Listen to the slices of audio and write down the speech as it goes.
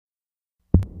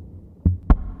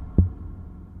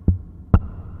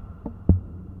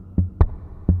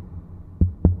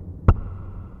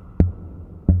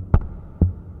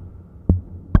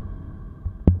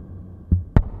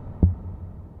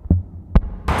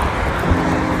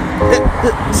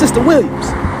Sister Williams,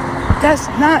 that's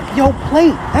not your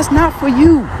plate. That's not for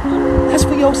you. That's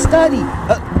for your study.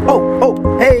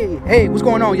 Hey, what's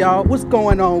going on, y'all? What's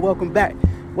going on? Welcome back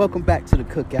to the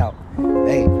cookout.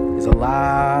 Hey, there's a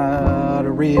lot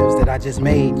of ribs that I just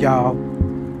made, y'all.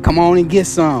 Come on and get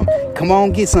some.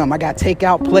 I got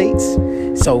takeout plates.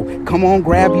 So come on,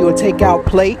 grab you a takeout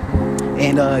plate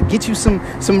and get you some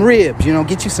ribs.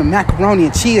 Get you some macaroni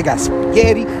and cheese. I got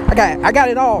spaghetti. I got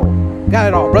it all.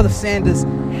 Brother Sanders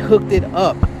hooked it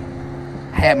up.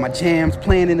 I had my jams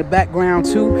playing in the background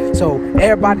too, so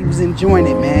everybody was enjoying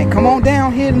it, man. Come on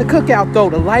down here in the cookout though.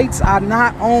 The lights are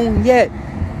not on yet.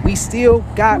 We still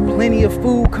got plenty of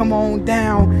food. Come on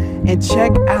down and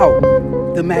check out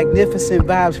the Magnificent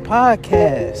Vibes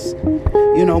podcast.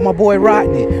 My boy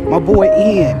Rodney, my boy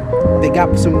Ian, they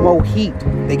got some more heat.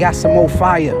 They got some more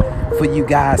fire for you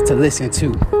guys to listen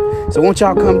to. So I want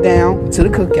y'all come down to the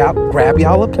cookout, grab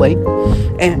y'all a plate.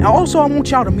 And also I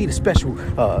want y'all to meet a special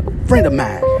friend of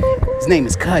mine. His name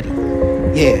is Cuddy.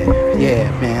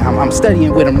 Yeah, man. I'm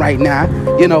studying with him right now.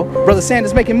 Brother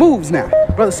Sanders making moves now.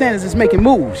 Brother Sanders is making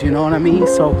moves, you know what I mean?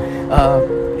 So,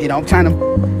 I'm trying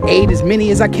to aid as many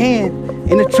as I can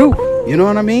in the truth, you know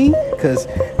what I mean? Because,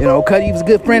 Cuddy was a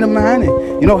good friend of mine,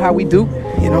 and you know how we do.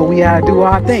 We gotta do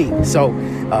our thing. So,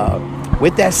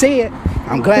 with that said,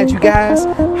 I'm glad you guys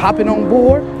hopping on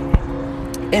board.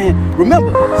 And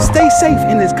remember, stay safe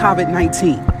in this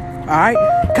COVID-19. All right?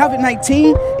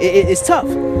 COVID-19 is tough.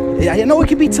 I know it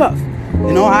can be tough.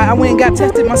 I went and got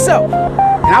tested myself,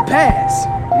 and I passed.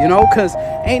 Because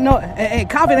and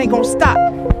COVID ain't gonna stop.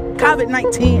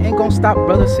 COVID-19 ain't gonna stop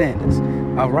Brother Sanders.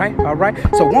 All right.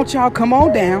 So won't y'all come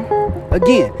on down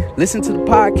again? Listen to the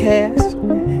podcast,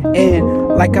 and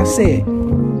like I said,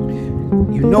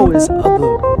 there's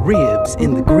other ribs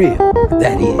in the grill.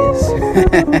 That is.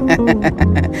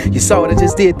 You saw what I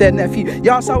just did there, nephew?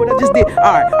 Y'all saw what I just did?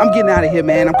 All right, I'm getting out of here,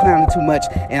 man. I'm clowning too much,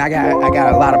 and I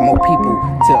got a lot of more people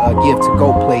to give to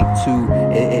Go Plate to,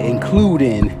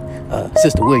 including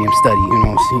Sister Williams' study.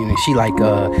 She like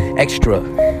extra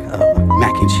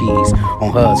mac and cheese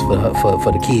on hers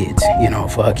for the kids,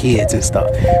 for her kids and stuff.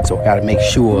 So I gotta make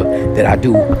sure that I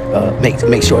do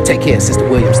make sure I take care of Sister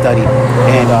Williams' study,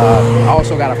 and I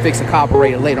also gotta fix a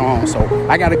carburetor later on. So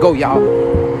I gotta go, y'all.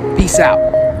 Peace out.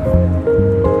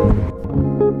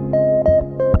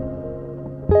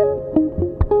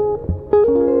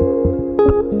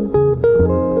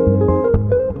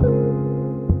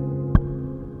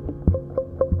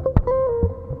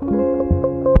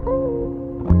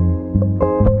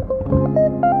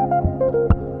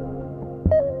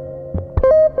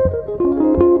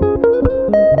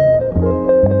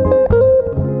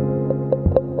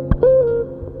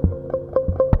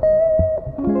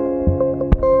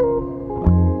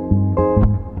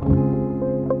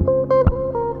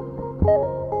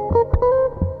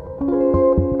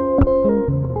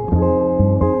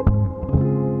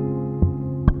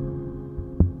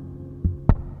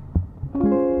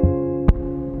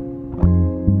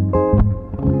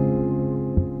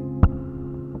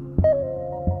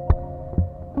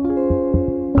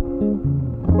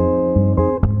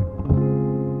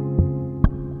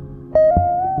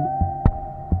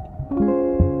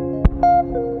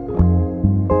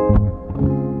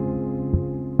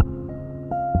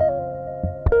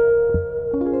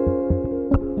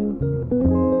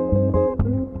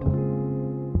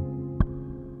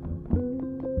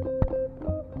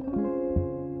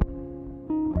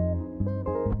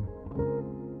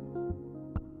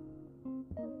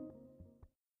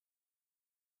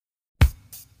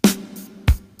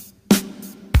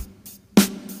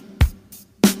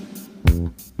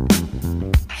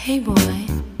 Hey boy,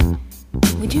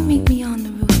 would you meet me on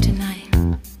the roof tonight?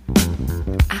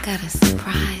 I got a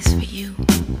surprise for you.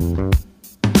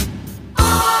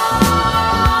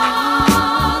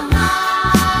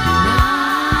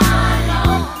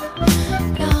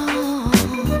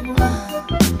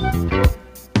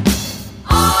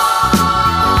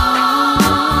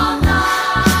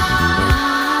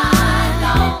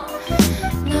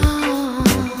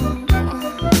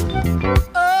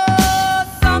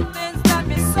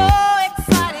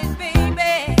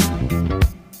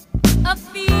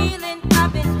 Feeling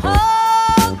I've been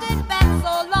holding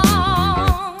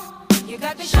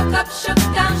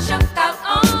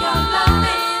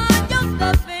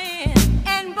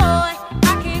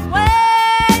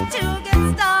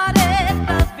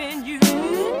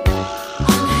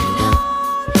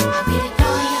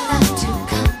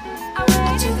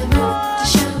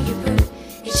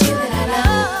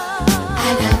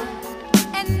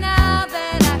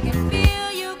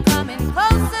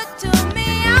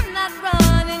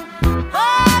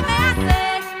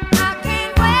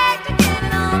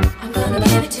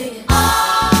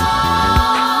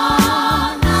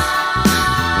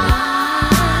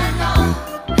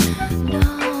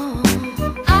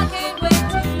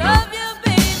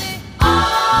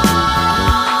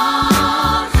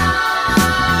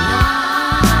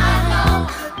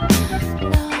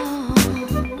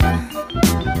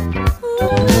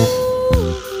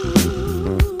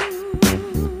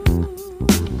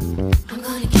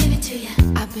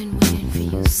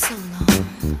so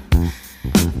long.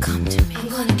 Come to me. I'm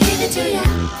gonna give it to you.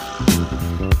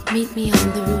 Meet me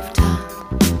on the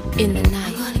rooftop in the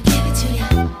night. I'm gonna give it to you.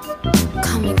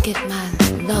 Come and get my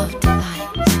love delight.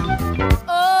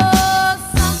 Oh,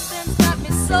 something's got me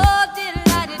so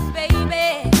delighted,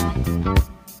 baby.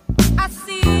 I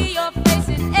see your face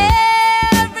in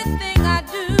everything I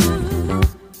do.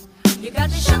 You got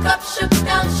me shook up, shook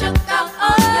down, shook out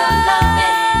on your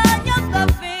loving.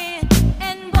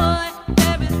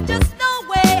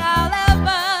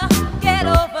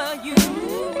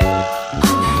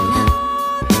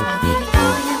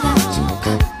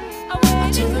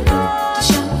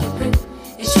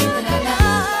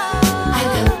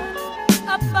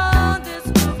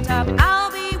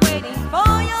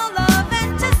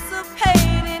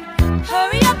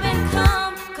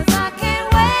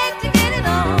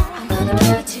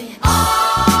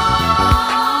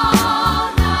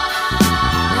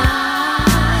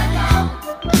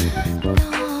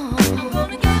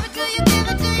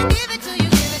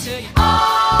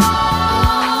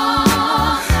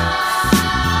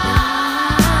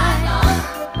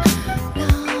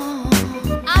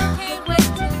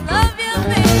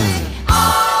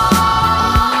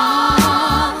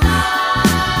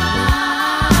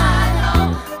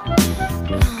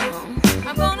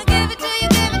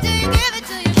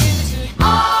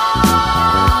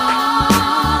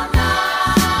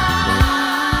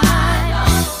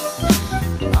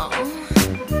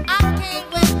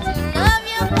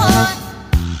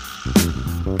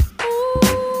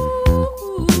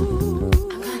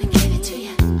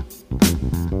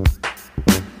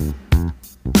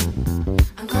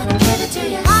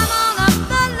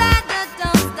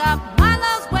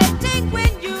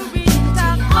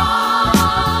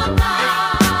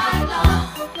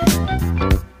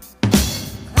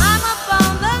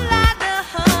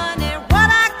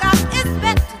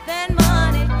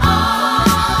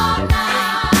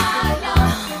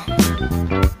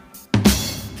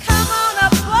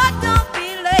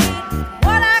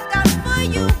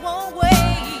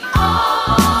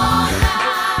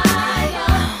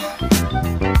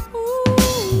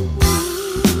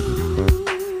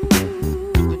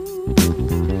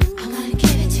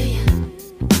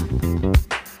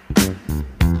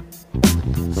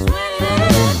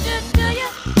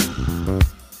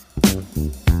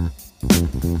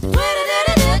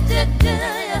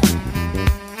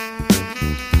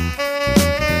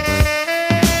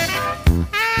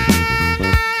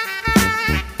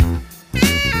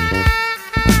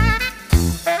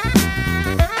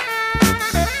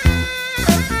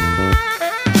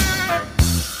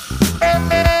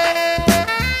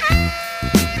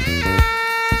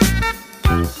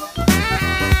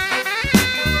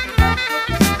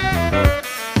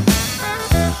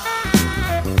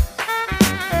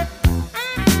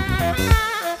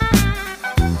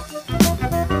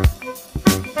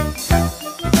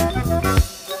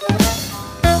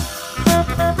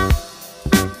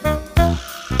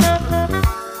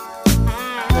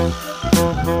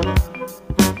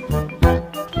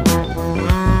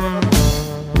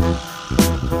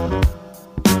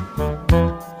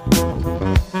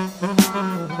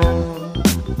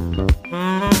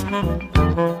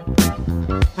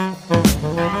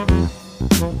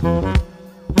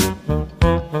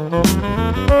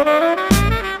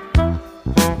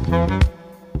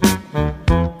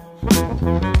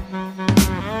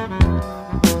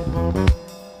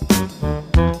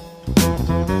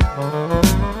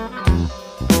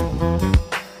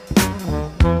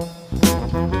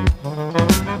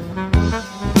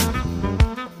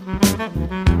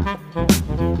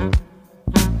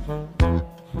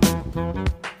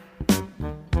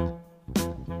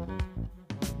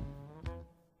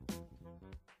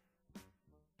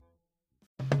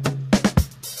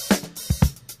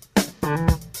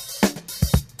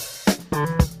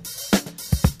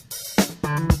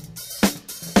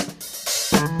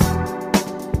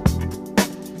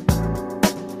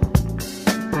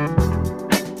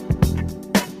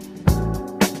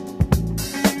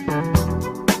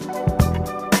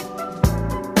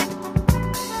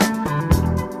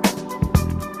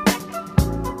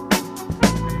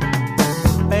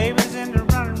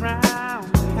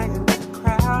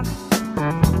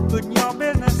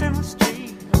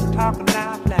 talking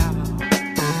out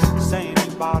loud, saying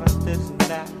you bought us this and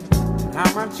that, and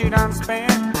how much you done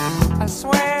spent. I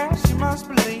swear she must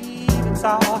believe it's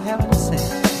all heaven sent.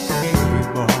 Hey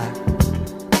boy,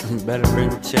 you better bring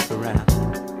the chick around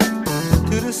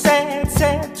to the sad,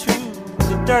 sad truth,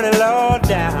 the dirty low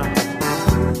down.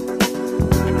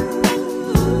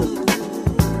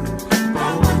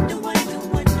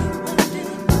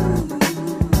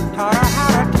 Taught her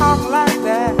how to talk like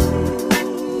that.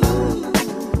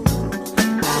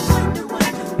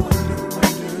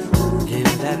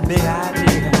 big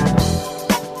idea.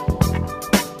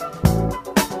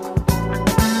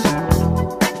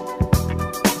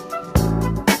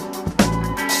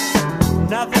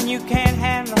 Nothing you can't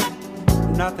handle,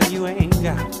 nothing you ain't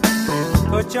got.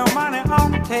 Put your money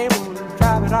on the table and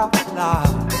drive it off the lot.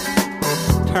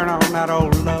 Turn on that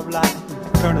old love light,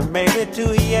 turn it maybe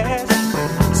to a yes.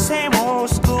 Same old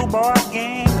schoolboy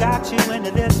game got you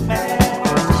into this mess.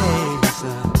 Hey,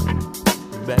 son,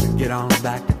 you better get on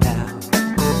back to town.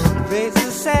 Face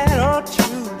the sad old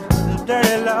truth, the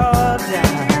dirty law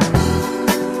down.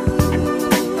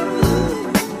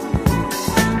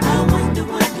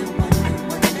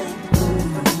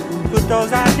 Put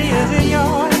those ideas in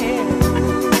your head.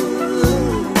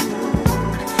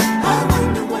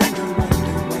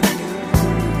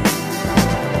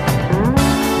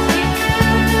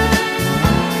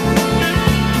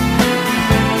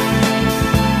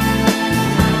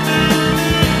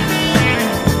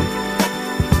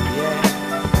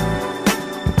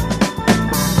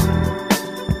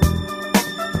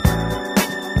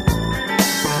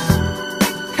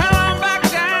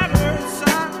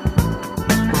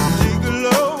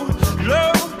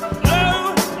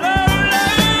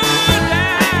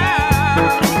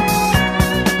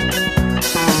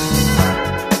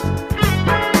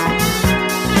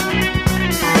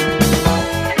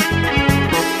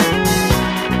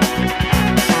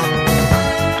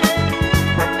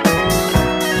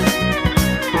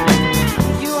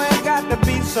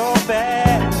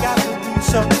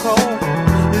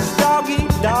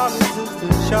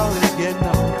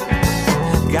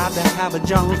 Have a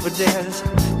Jones for this,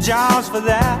 Jones for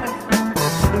that.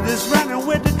 This running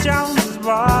with the Joneses,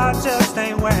 boy, just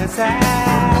ain't where it's at.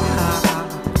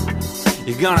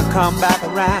 You're gonna come back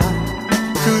around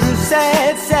to the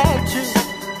sad, sad truth,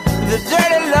 the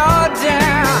dirty law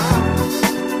down.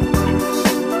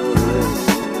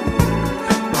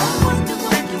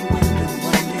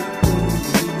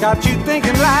 Got you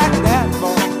thinking like that,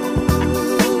 boy.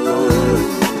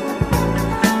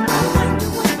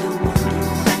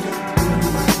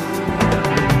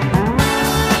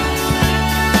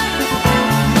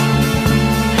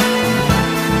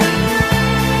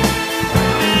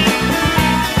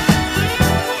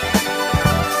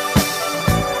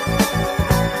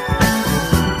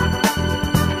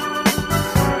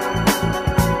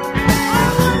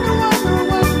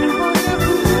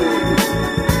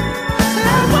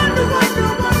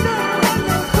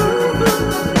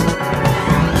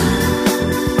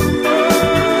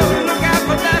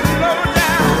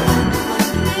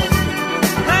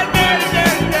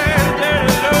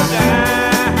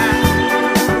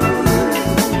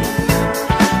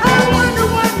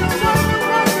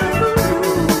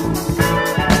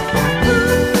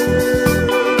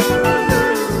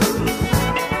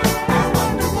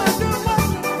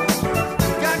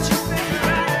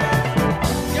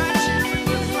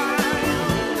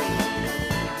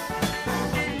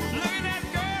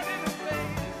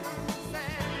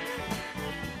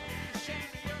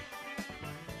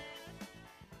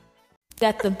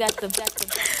 That's the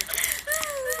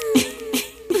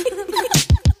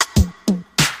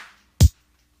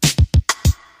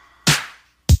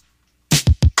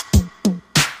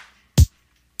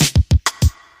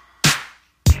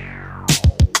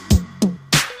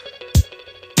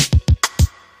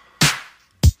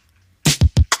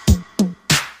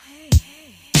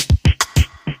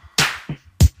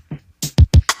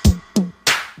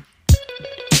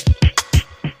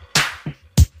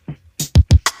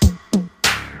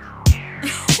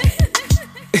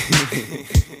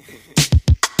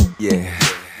Yeah.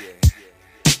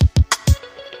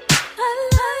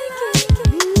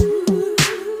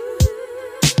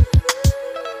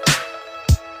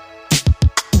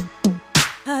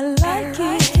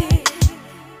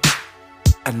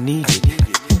 I need it.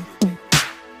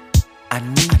 I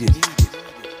need it.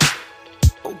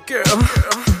 Oh, girl.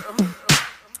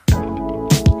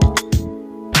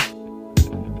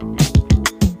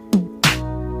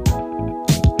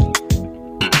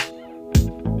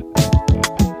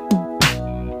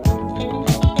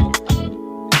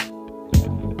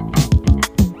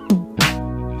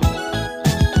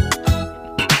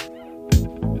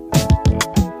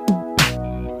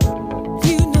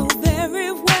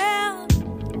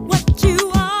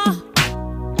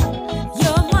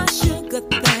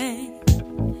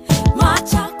 My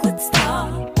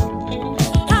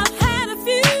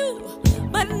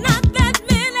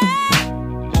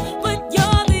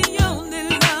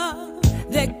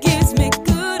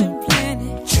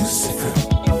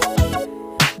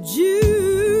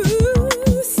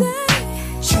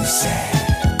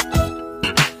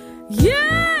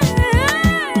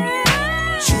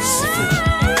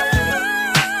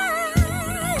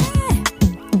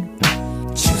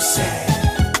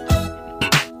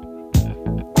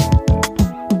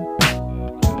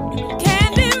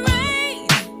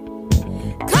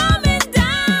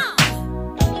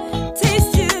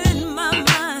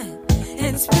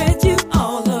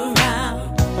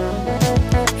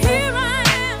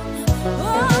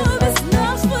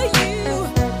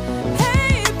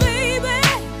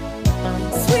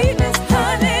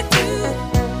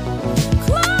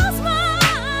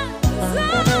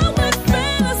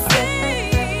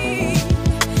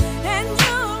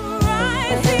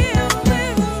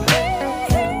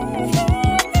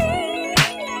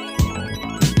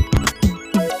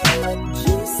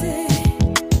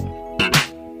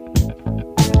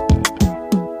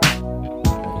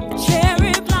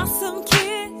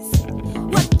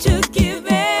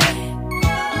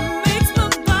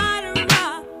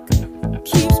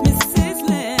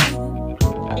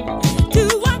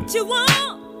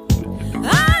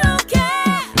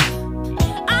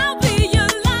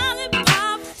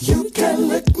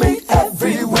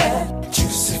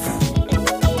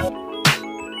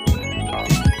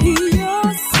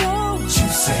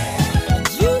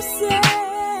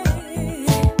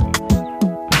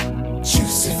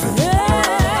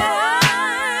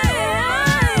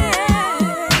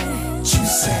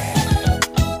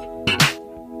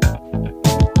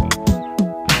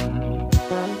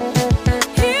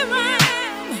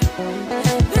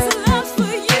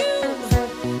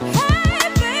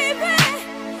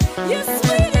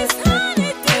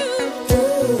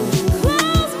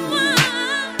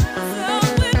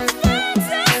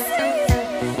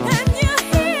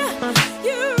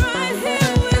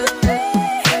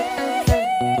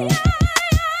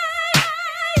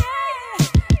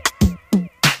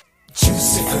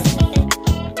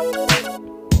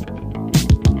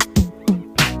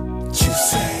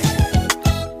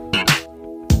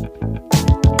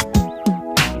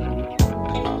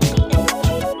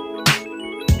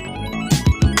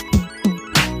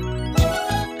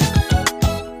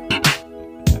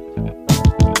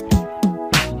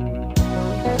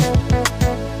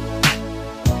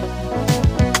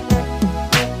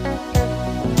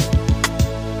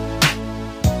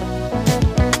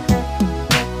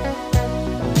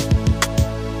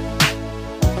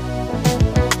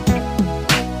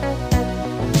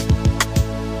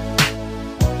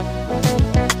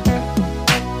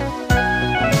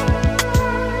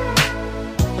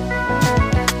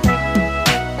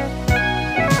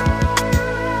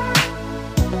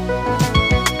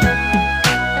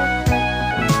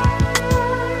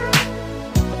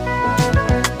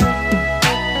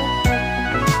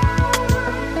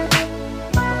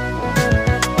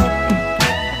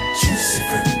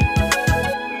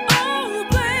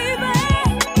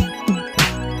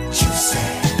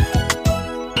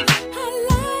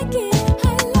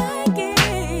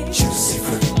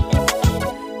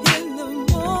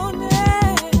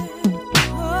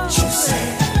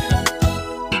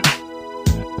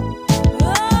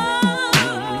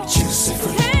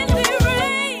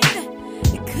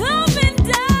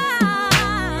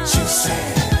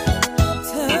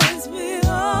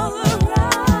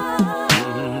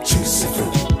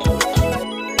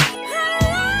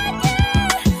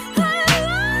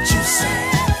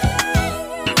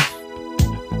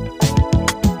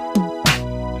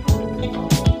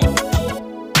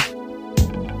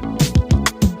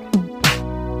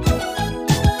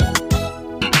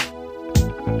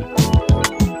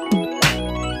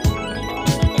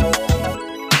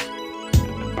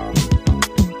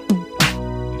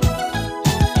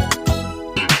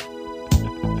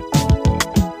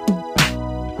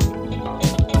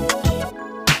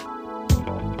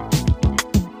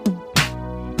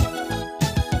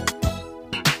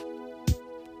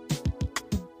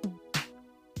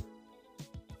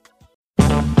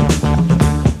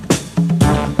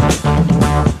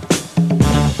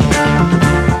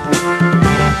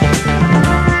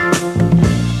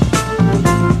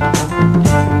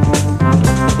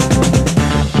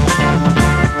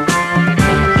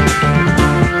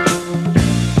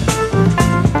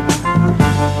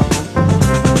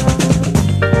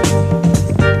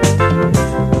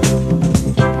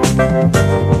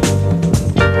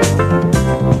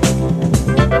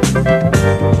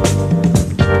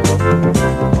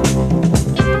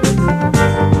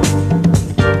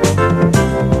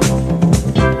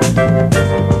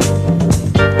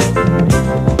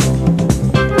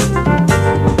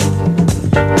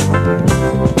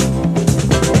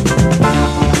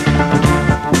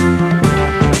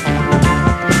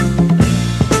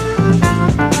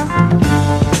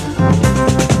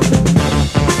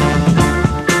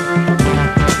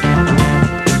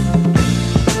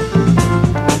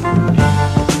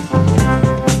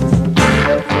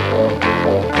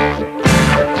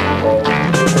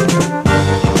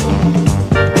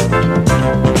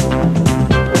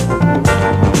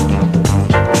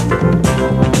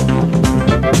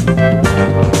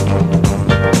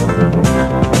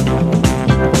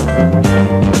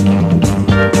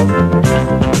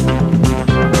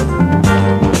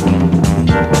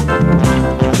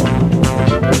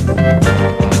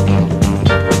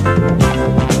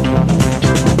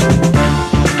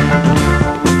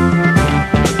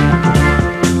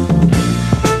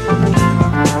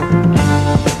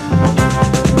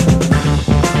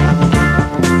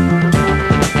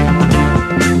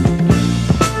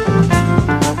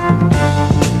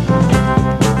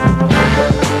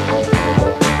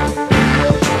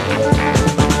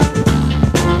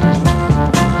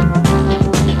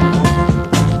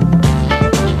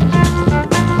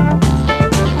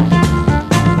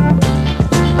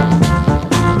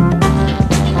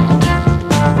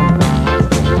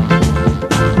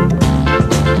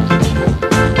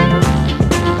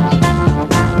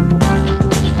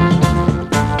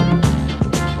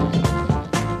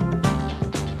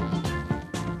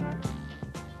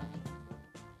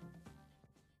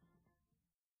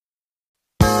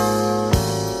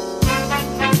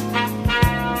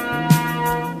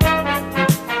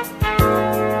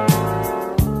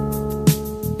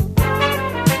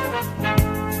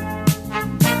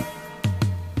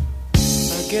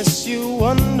guess you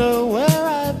wonder where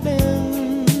I've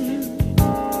been.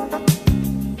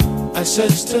 I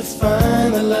searched to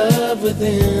find the love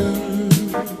within.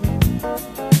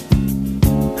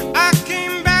 I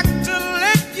came back to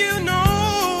let you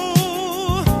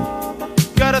know,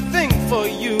 got a thing for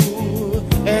you,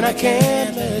 and I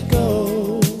can't let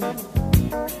go.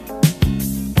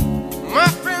 My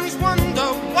friends wonder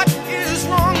what is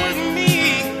wrong with me.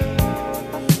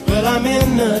 Well, I'm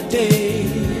in a daze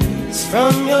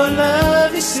from your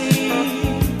love, you see.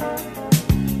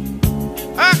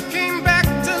 I came back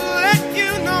to let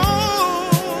you know,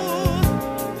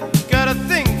 got a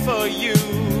thing for you,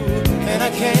 and I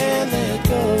can't let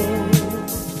go.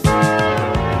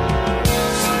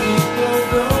 Some people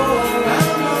go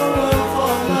around the world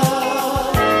for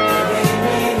love, but they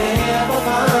may never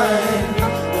find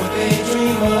what they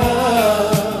dream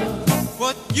of.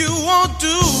 What you won't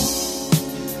do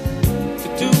to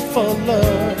do for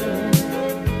love.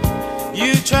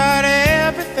 You tried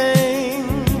everything,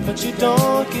 but you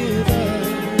don't give up.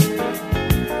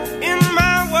 In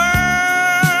my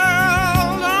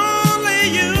world, only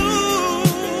you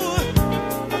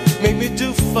make me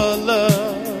do for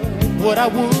love what I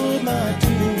would not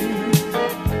do.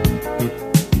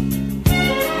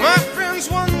 My friends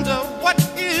wonder what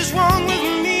is wrong with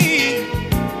me.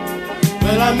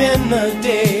 Well, I'm in the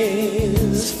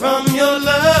daze from your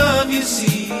love, you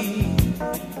see.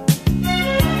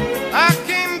 I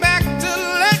came back to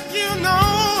let you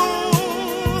know,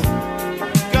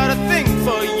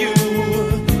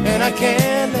 I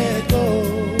can't let go.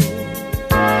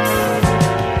 Oh,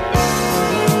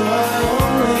 I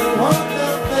only want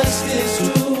the best, it's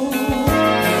true.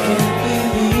 I can't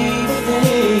believe the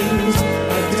things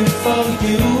I do for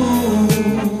you.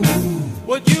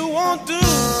 What you won't do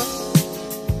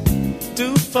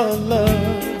for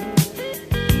love.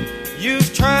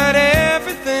 You've tried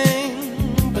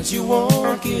everything, but you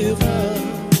won't give up.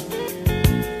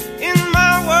 In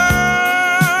my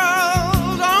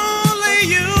world, only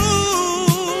you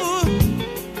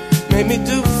made me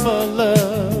do for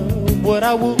love what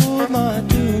I would not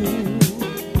do.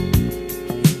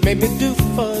 Made me do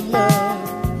for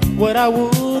love what I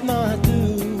would not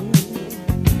do.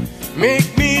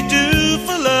 Make me do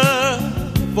for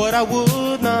love what I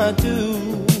would not do.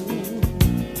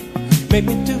 Make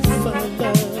me do for love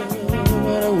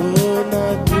what I would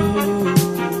not do.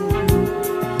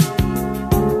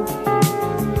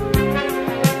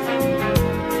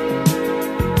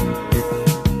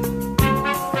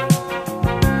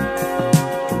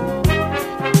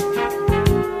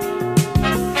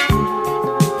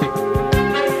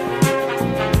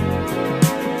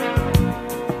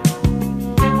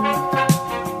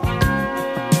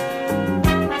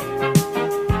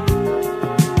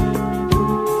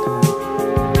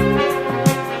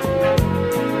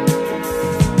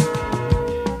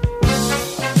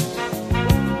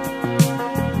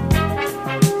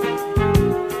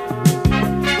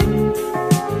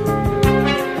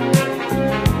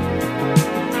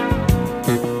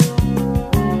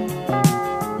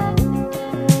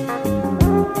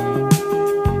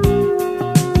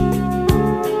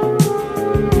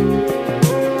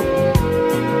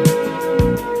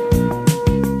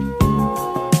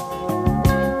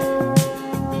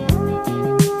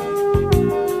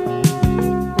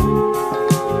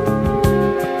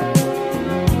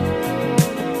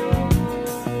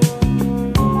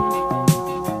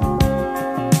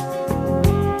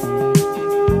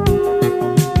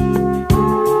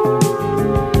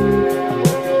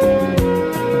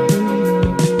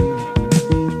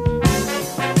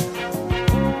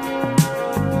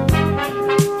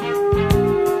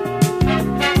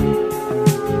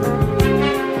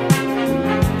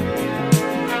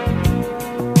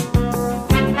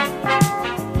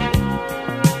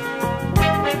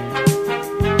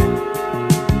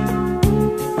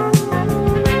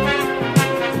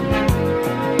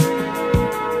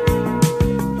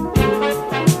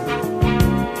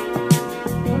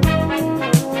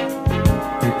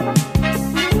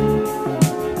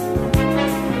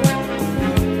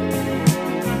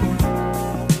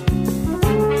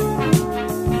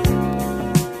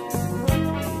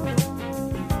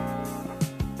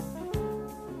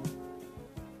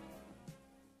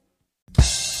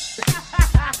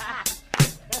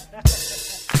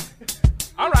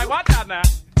 All right, watch out now.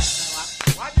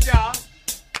 Watch it, y'all.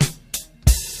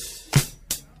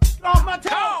 Get off my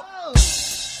toe.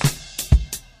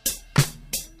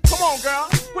 Come on, girl.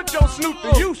 Put your snoot to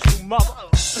use, you mother.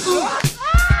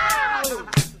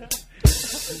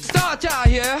 Start y'all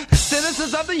here,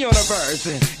 citizens of the universe,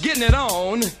 getting it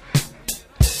on,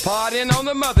 partying on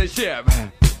the mothership.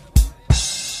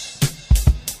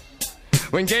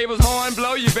 When Gable's horn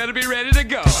blow, you better be ready to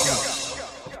go.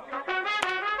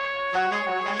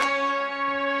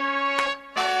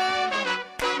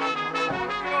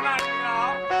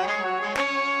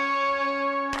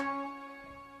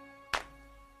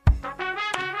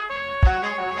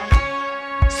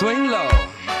 Swing low,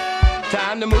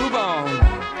 time to move on.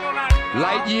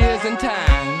 Light years in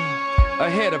time,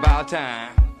 ahead of our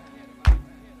time.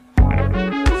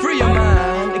 Free your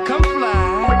mind and come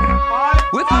fly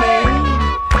with me.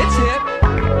 It's hip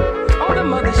on the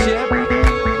mothership.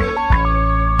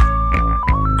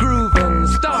 Groovin',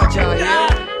 start y'all here.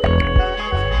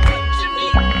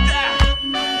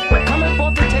 Coming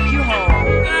forth to take you home.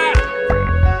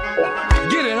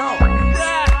 Get it on.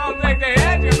 I don't think they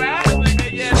had you, man.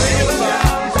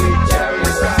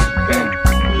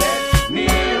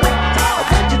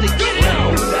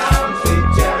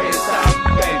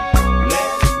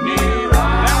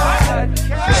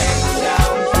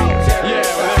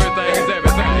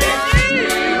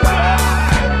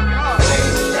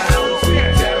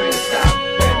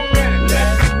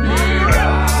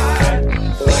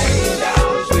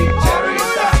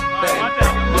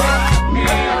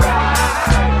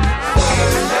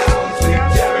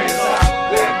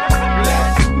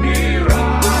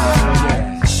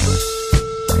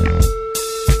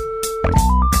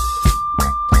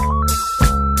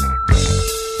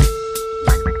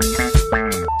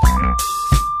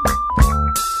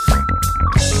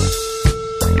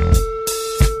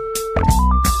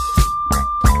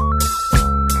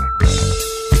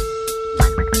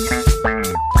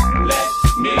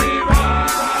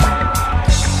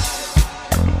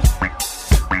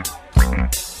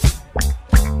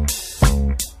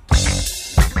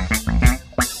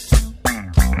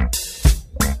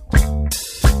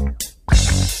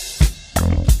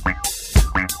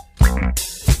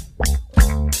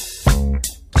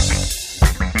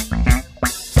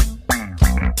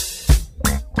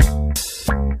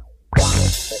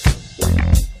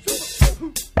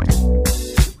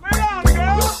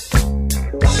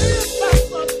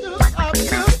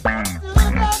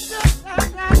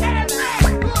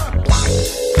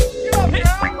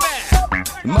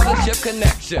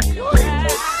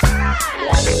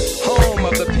 Home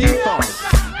of the P-Funk,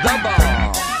 the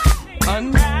bomb,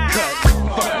 uncut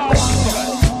funk.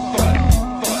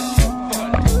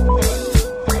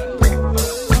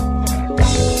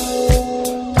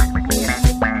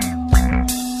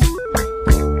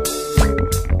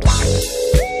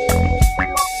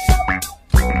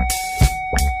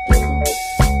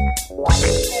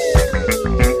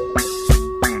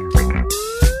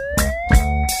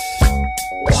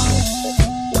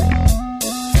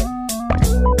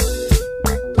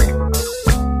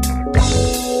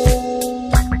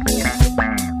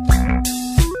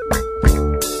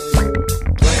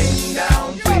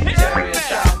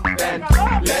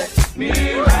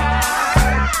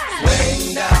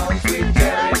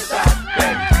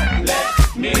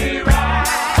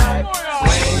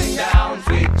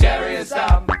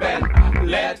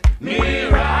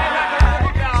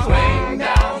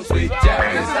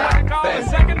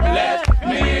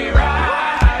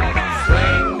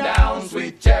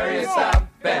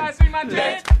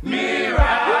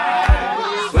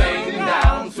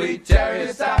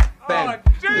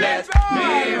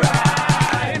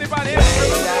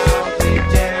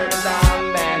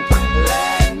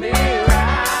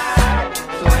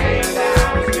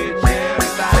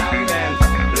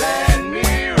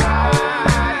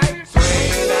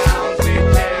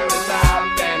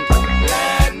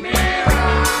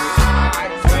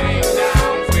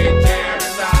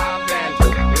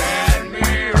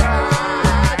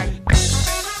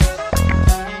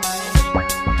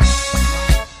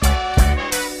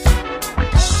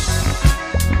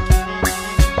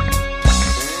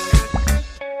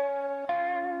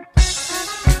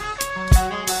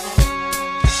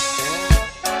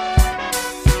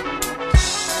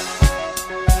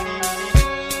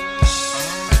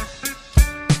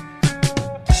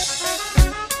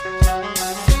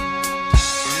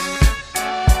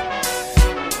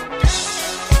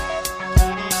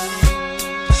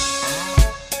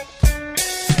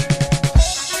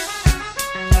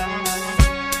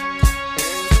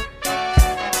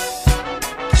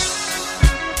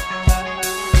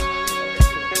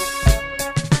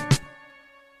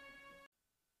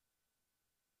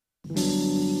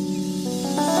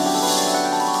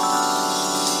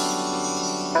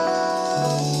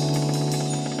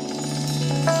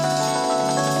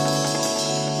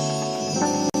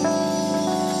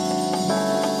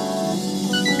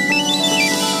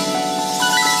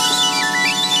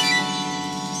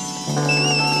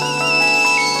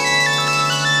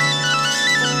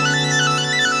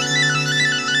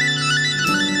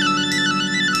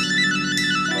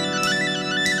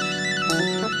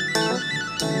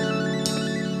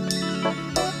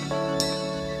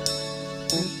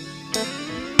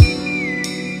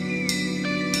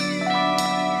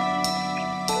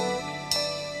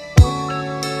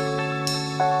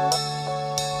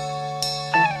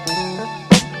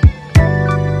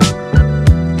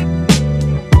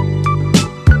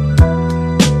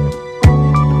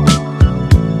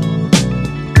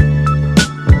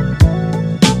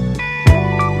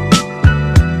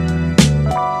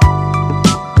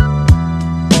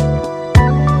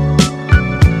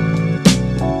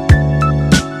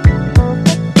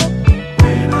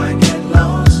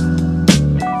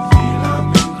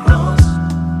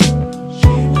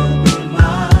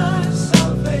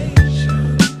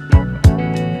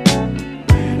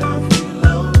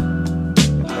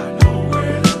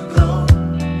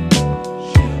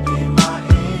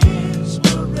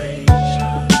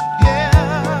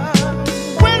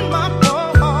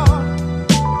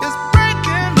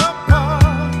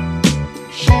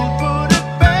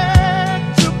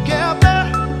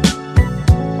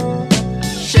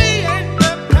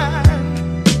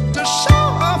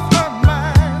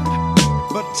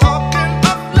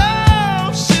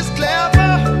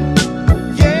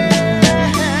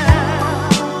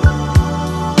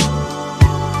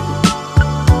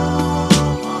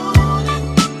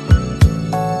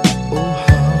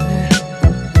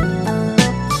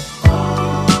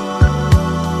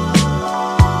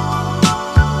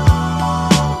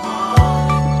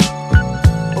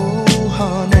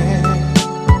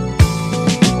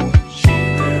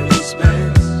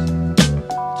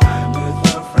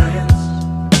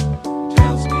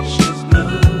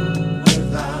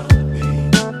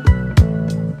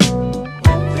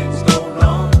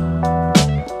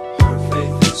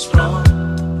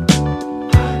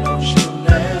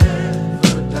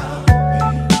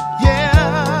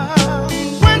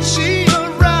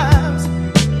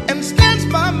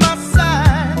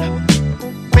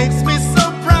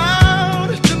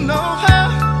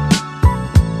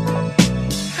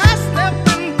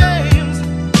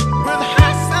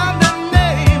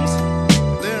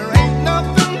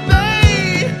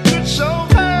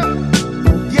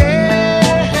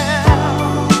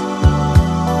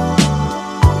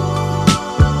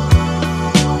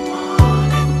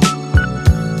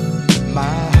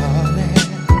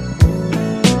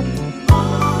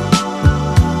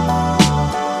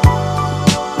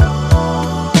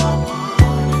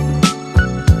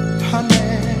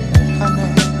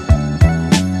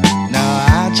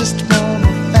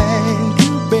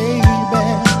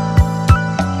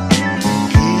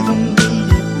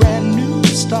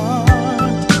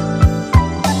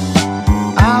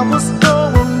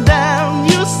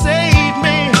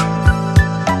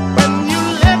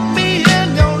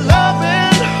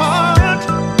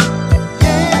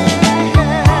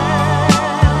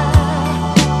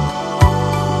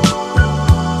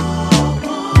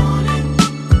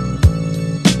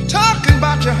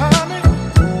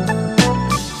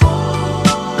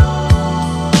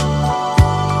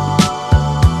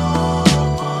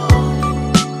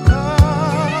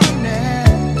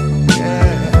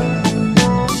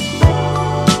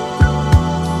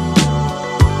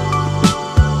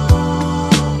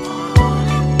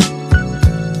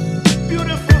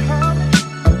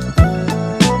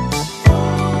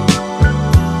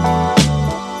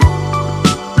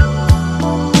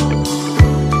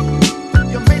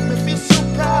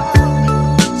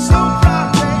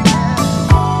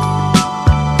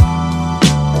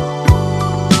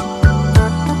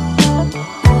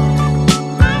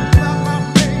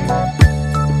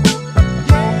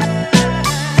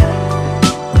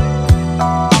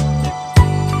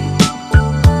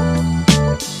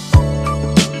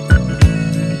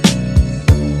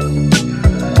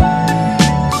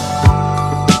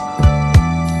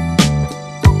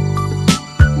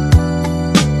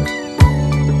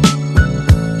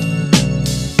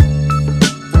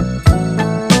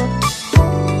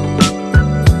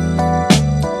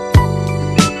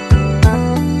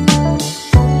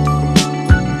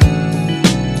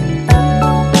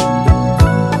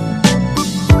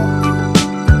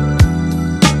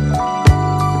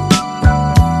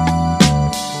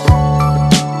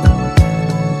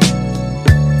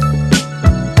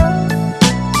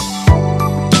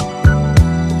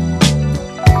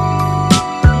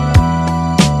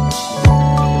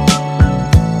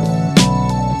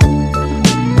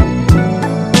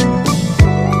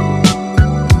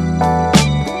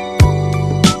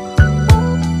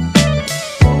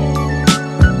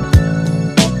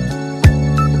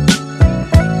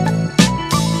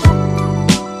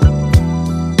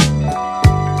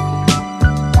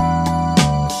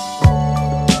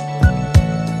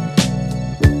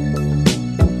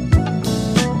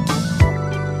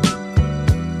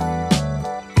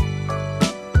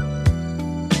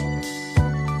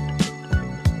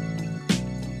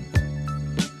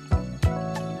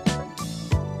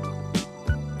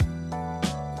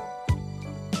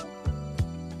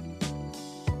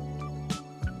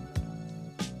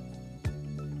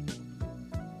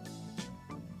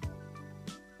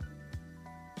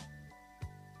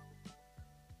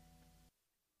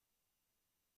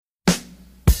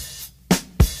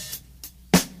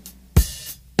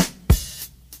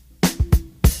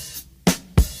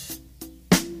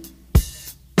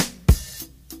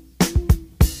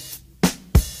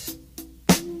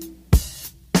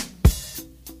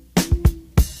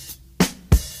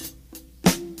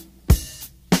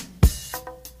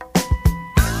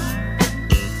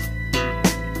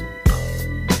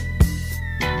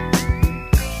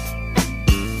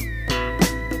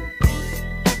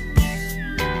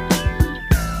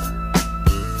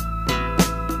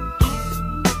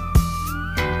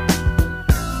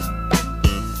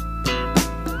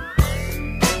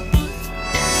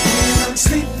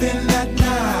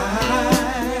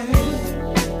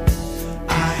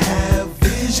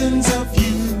 visions of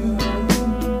you.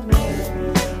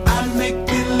 I make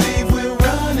believe we're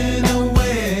running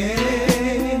away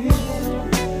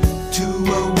to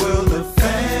a world of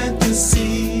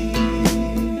fantasy.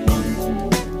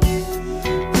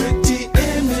 Pretty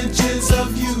images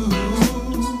of you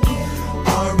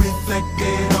are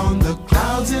reflected on the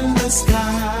clouds in the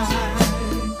sky.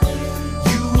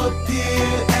 You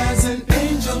appear as an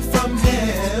angel from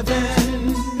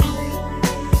heaven,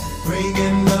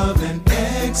 bringing love and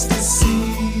ecstasy.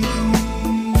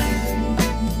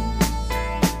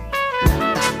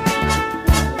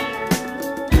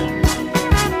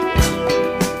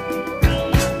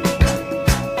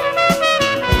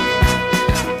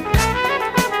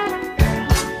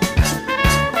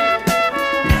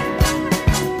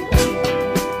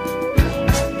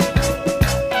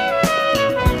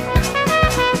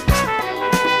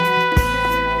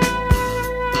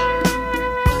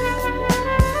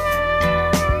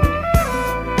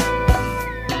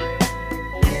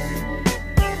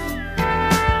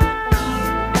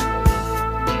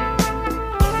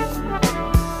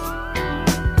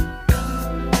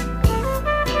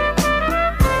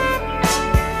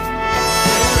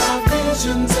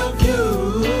 Visions of you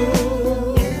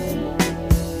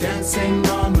dancing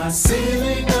on my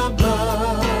ceiling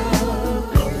above.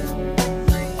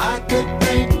 I could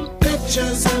paint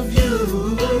pictures of you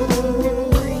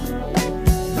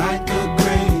like a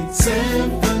great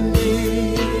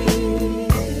symphony.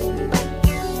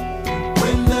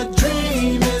 When the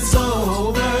dream is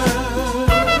over,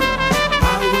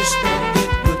 I wish that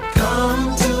it would come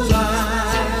to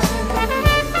life,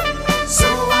 so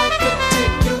I could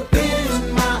take you in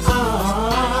my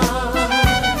arms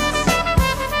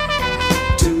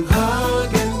to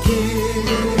hug and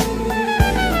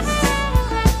kiss.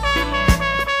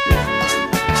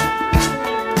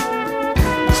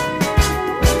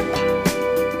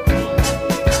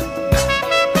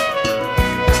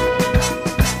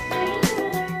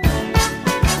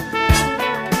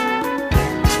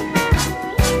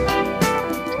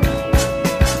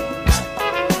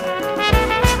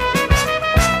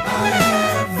 I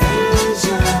have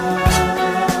visions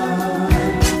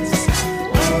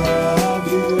of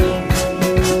you.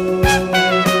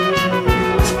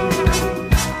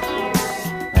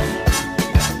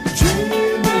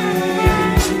 Dreaming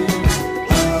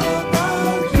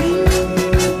about you.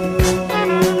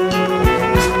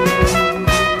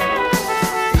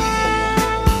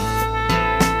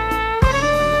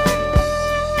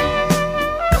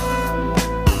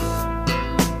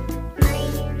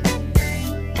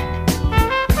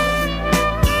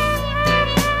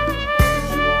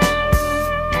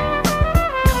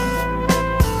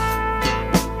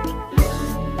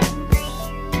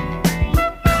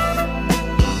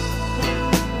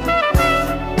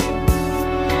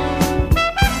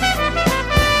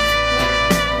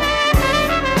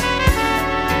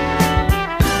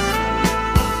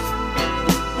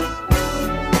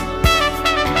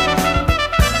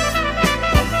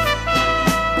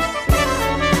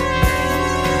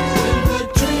 When the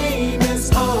dream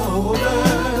is over,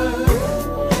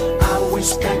 I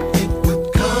wish that it would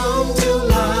come to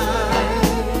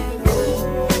life,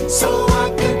 so I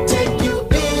could take you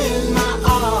in my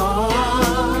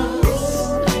arms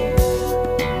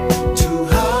to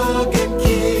hug and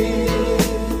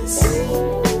kiss.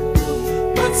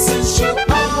 But since you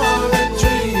are a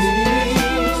dream,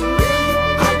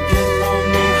 I can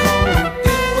only hope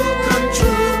it will come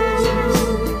true,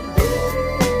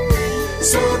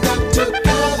 so that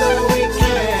together we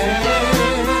can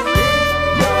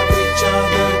love each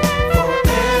other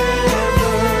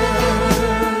forever.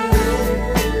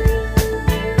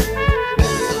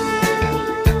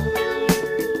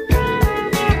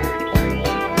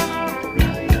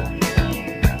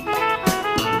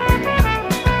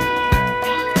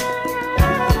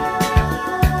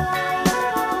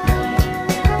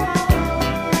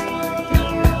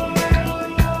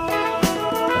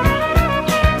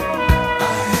 I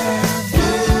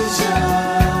have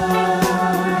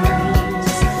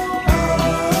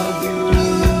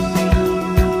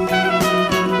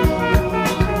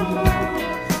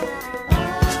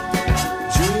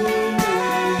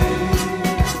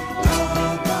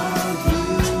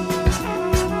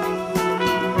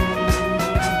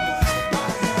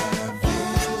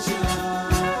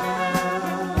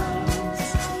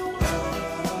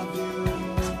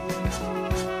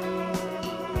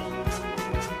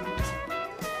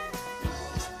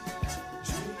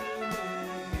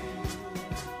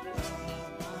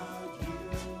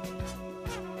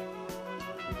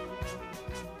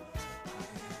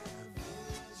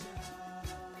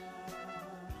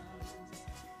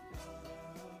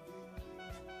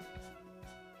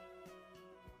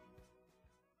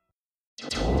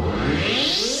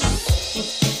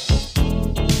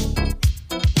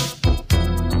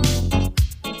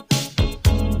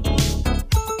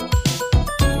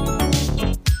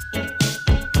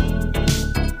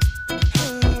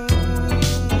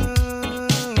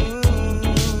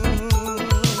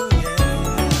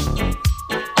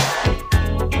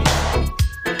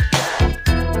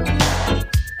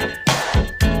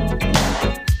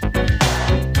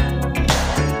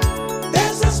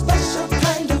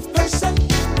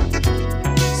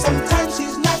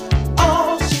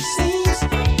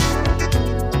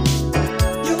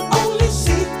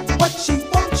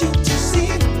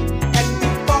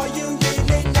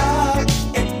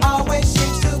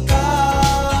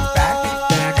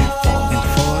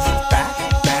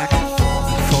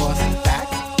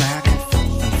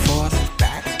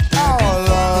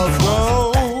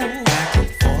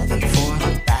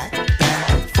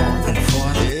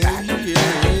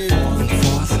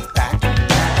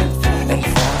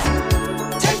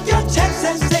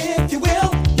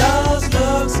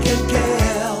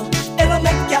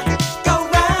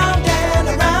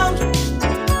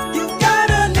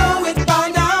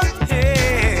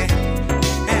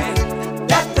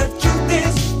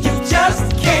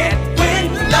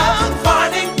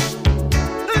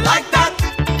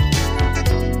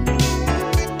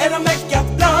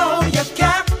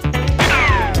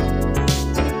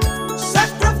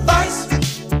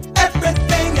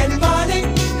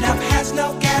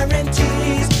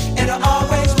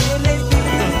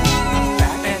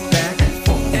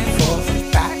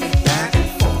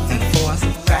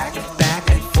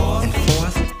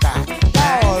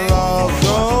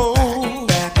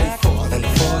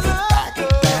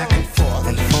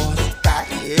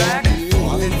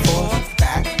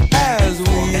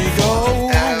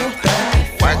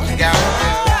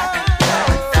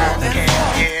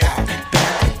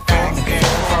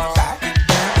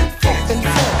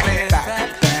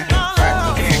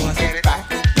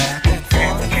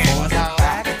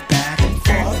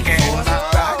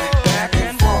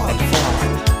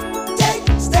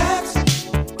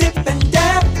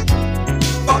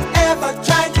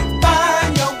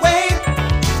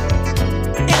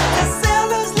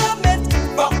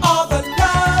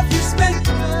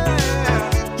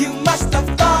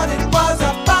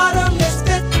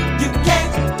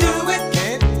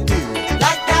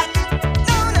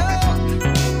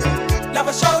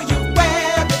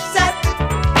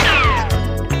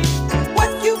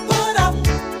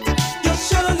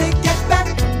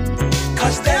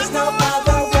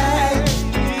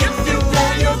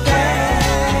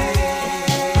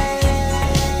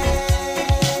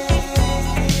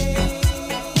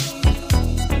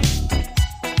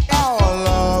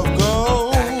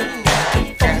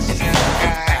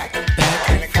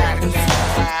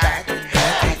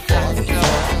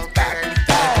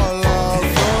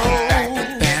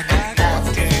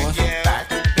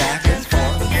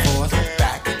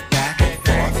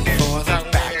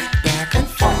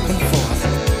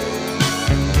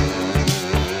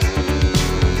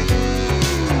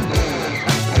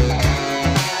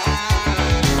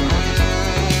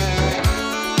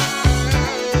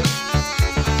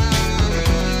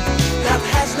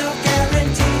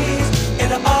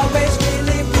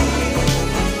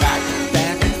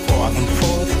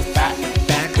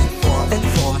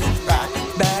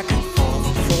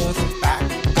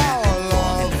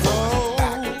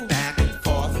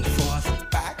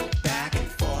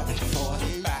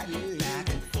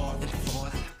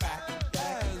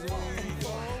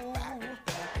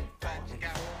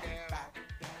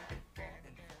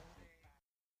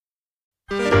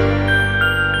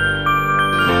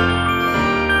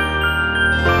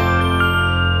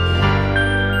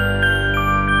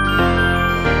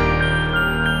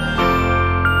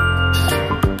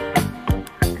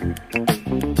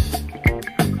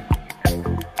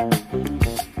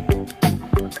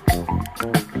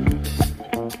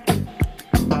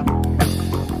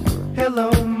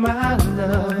Hello, my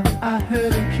love, I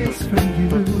heard a kiss from you.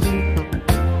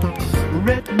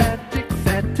 Red magic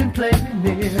satin playing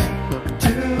near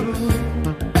too.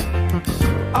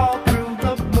 All through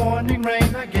the morning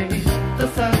rain I gave, the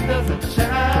sun doesn't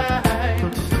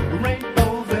shine.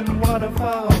 Rainbows and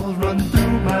waterfalls run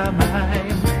through my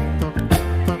mind.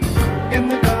 In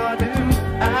the garden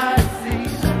I see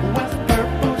west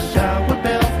purple shower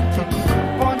bells and tea,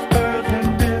 orange birds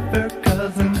and river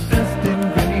cousins dressed in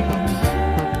green.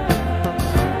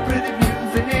 Pretty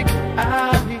music I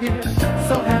hear,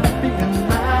 so happy and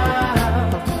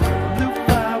loud. Blue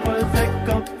flowers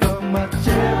echo from a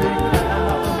cherry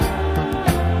cloud.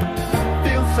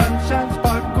 Feel sunshine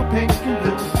sparkle pink and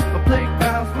blue.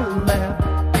 Playgrounds will laugh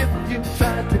if you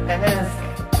try to ask,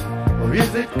 or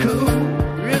is it cool?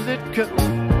 Is it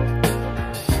cool?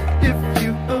 If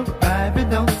you arrive and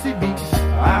don't see me,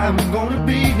 I'm gonna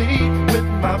be with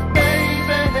my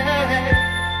baby.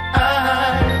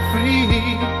 I'm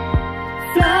free,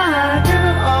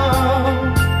 flying on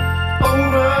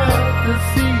over the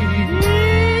sea.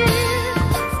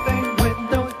 Stained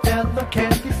windows, yellow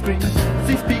candy screen,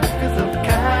 see speakers of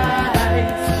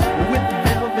kites with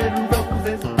velvet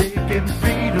roses, big and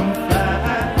freedom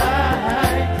flies.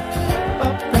 A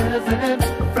present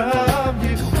from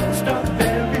you,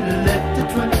 strawberry letter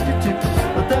 22.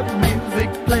 The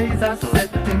music plays, I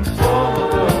set in for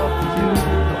you.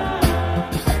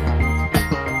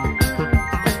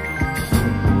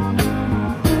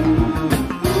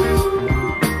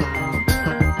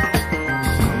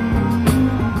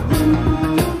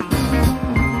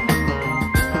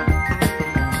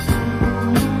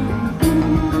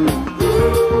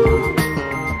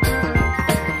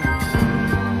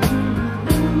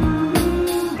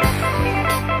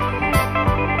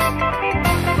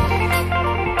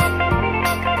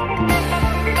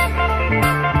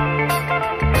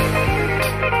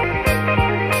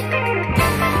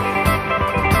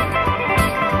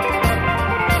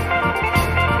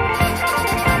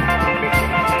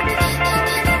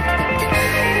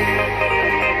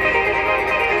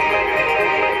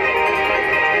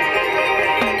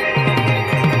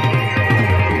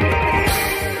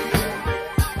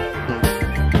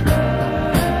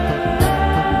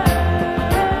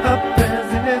 A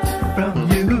present from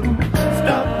you,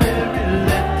 strawberry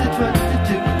letter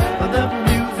 22. The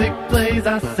music plays, I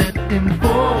set in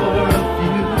for a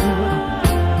few.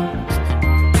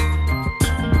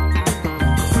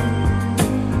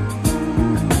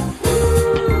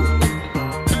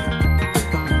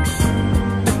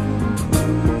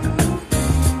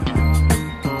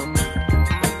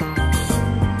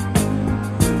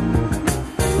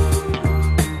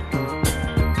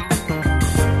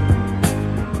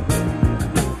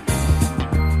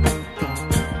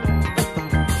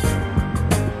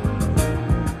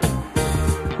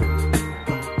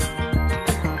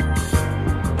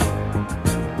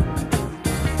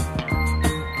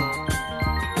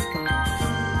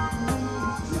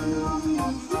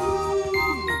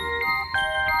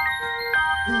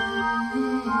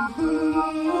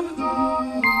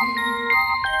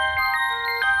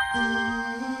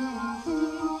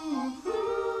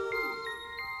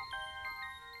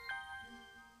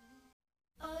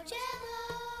 Oh, Jello,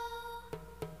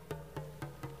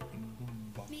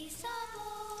 mi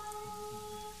sabor.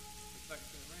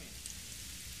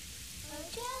 Oh,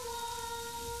 Jello,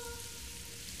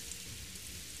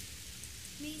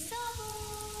 mi sabor.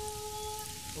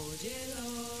 Oh, Jello,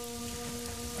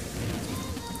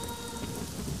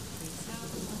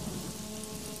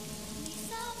 mi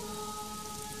sabor.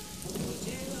 Oh,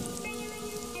 Jello, mi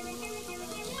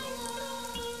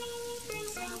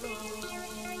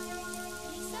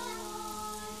sabor.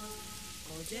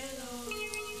 Oh, Jello.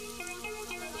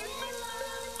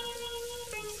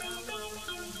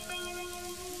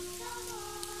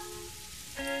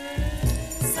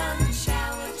 Sun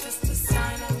shower, just a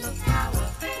sign of the power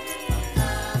of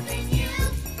loving you.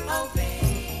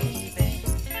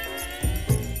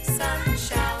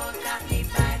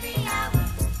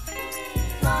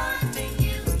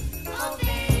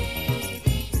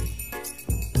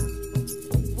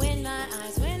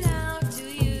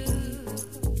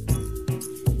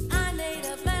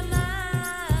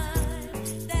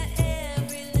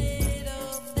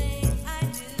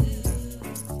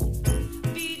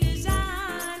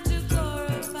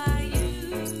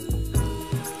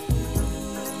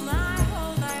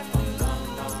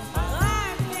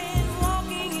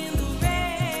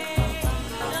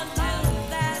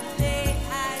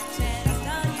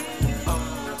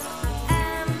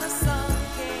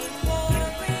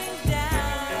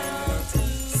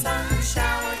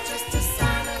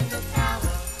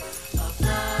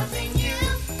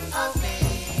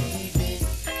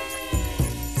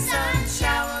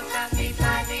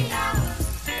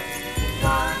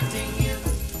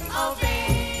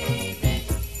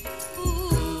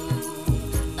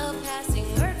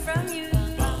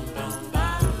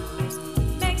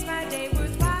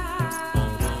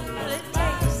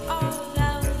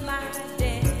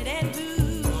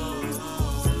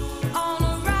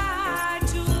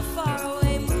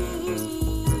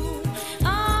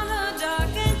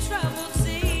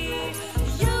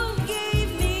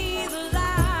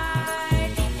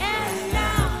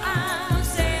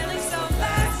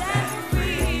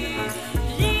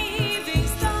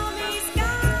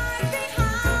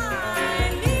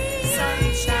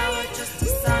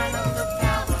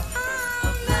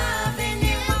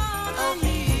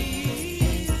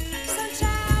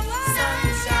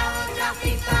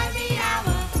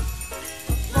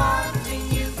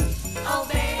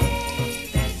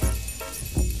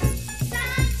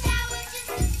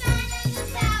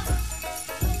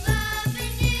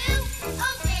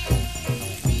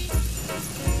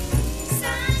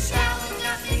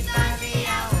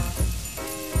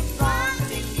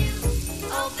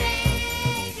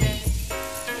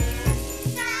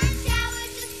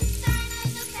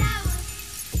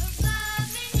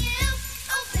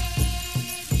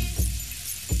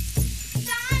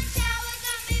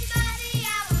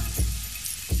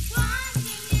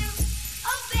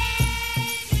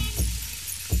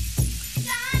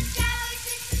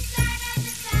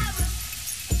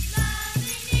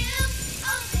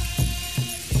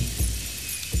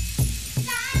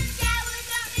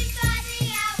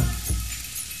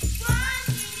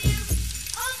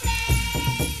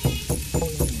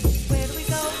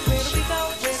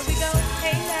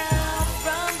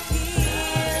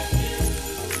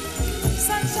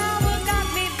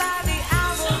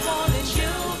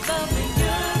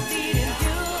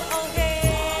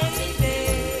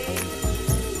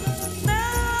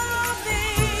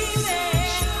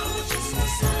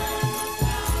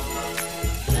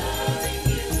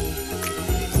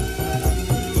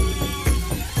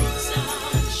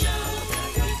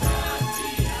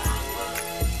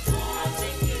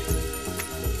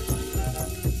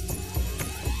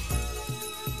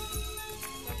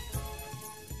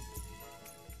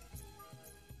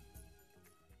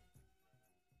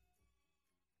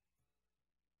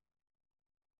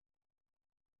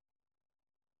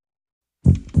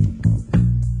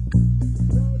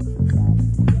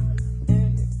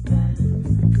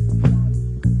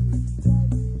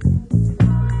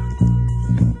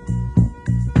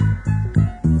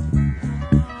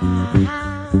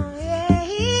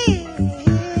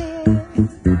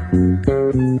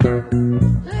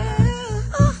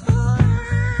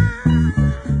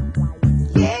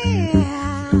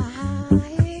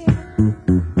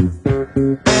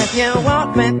 if you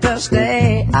want me to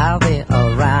stay, I'll be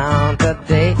around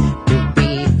today to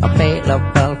be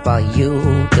available for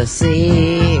you to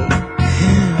see.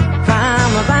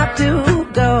 I'm about to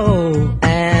go,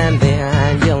 and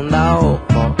then you'll know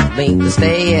for me to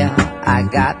stay, I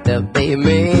got to be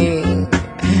me.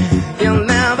 You'll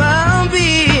never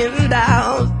be in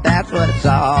doubt, that's what it's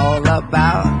all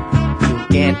about. You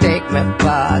can't take me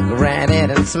for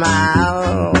granted and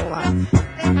smile.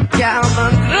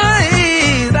 Calvin,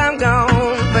 please, I'm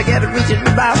gone. Forget reaching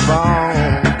my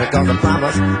phone, because I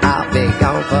promise I'll be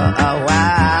gone for a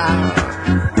while.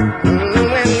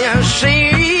 When you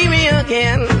see me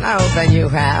again, I hope that you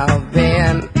have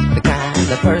been the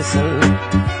kind of person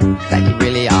that you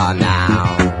really are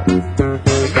now.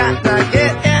 You got to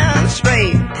get in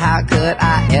straight. How could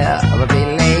I ever be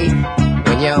late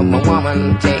when you're my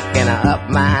woman taking up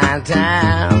my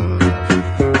time?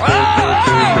 Oh,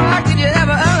 how could you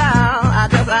ever allow?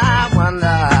 I wonder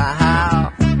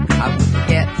how I would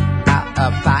get out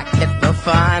of pocket for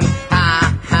fun.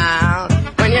 How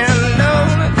when you know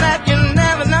that you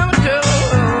never number two,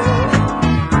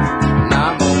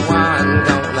 number one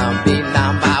gonna be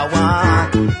number one.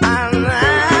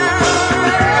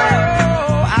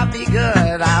 I'll be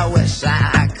good. I wish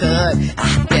I could.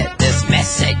 I get this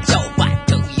message over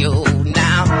to you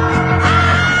now.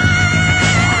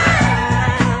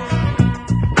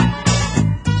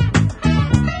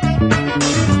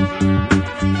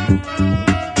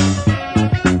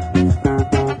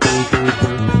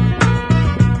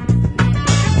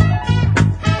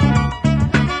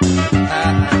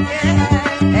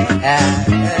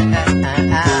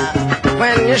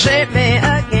 When you shape me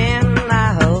again,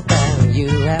 I hope that you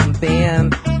have been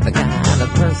the kind of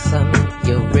person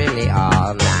you really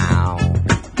are now.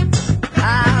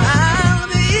 I'll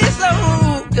be so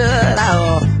good.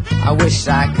 I wish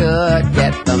I could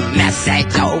get the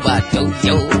message over to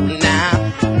you now.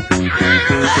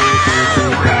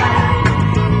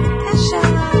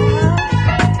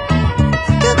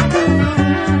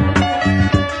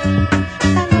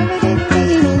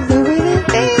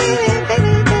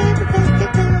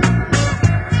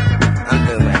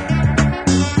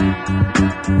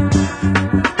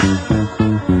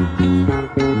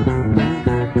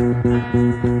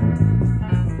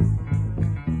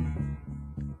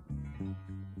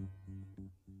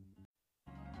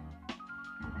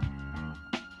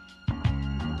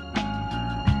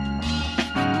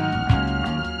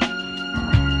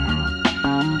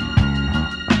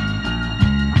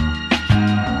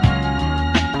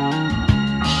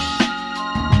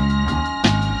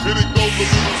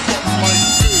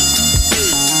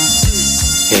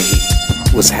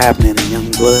 What's happening, young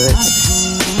bloods?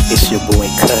 It's your boy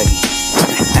Cuddy.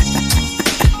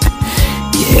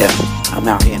 Yeah, I'm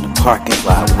out here in the parking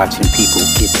lot watching people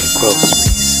get their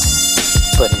groceries.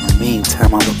 But in the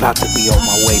meantime, I'm about to be on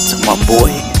my way to my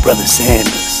boy, Brother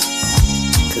Sanders,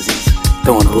 because he's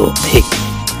throwing a little picnic.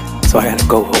 So I gotta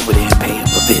go over there and pay him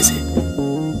a visit.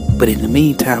 But in the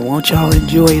meantime, won't y'all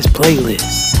enjoy his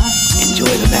playlist? Enjoy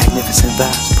the Magnificent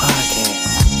Vibes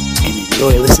podcast and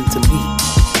enjoy listening to me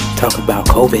talk about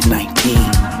COVID-19 and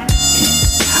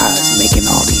how it's making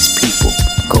all these people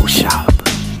go shop,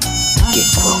 get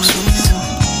groceries.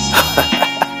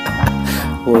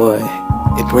 Boy,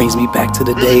 it brings me back to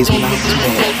the days when I was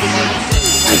mad.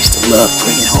 I used to love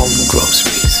bringing home the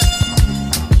groceries.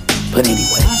 But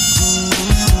anyway,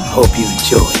 hope you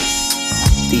enjoy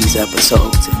these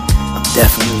episodes, and I'm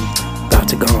definitely about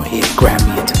to go ahead and grab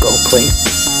me a to-go plate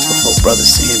before Brother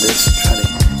Sanders try to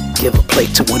give a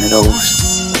plate to one of those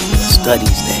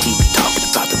studies that he be talking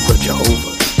about, the little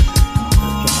Jehovah's.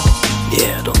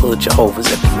 Yeah, the little Jehovah's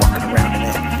that be walking around in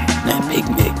that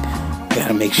picnic.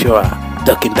 Gotta make sure I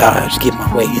duck and dodge, get my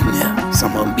way in there.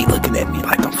 Some of them be looking at me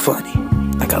like I'm funny,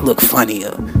 like I look funny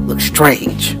or look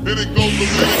strange. But hey,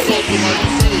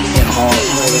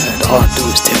 all I do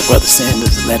is tell Brother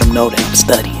Sanders and let him know that I'm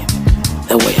studying.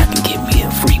 That way I can get me a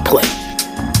free plate.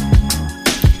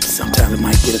 Sometimes I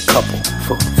might get a couple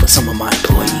for some of my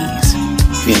employees.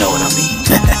 You know what I mean?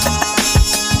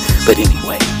 But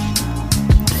anyway,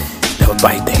 never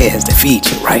bite the hands that feed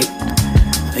you, right?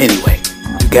 Anyway,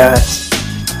 you guys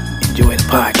enjoy the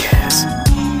podcast,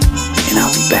 and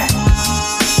I'll be back.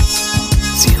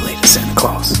 See you later, Santa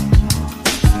Claus.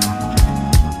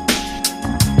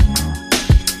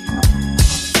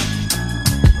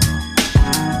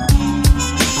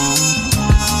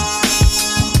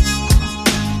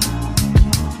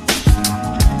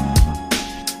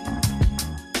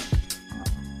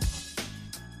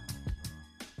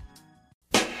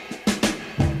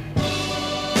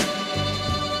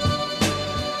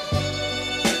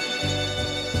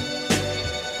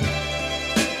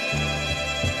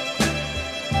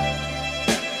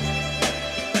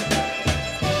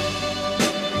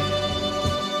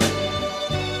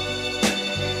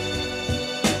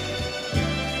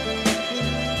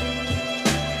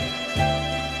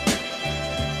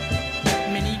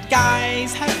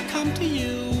 eyes have come to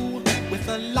you with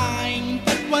a line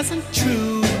that wasn't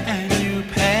true, and you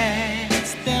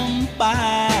passed them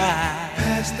by.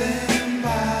 Pass them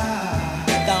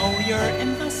by. Though you're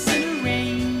in the center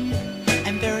ring,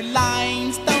 and their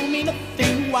lines don't mean a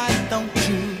thing, why don't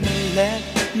you let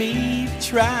me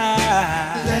try?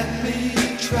 Let me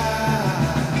try.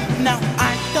 Now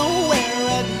I don't wear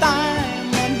a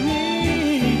diamond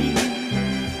ring.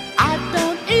 I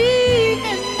don't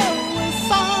even know a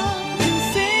song to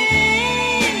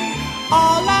sing.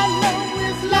 All I know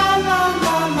is la la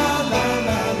la la la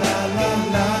la la la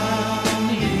la.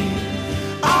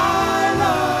 I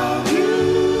love you.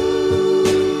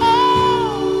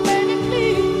 Oh, baby,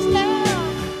 please now.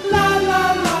 La la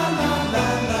la la la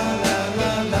la la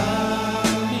la la.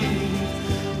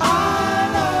 I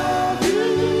love you.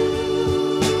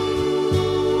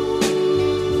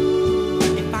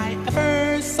 If I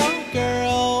ever saw a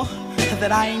girl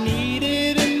that I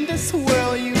needed in this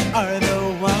world, you are the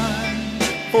one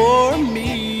for me.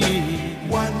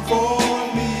 One for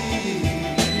me.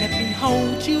 Let me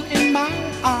hold you in my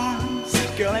arms,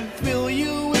 girl, and thrill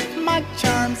you with my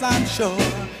charms. I'm sure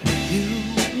you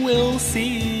will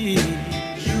see.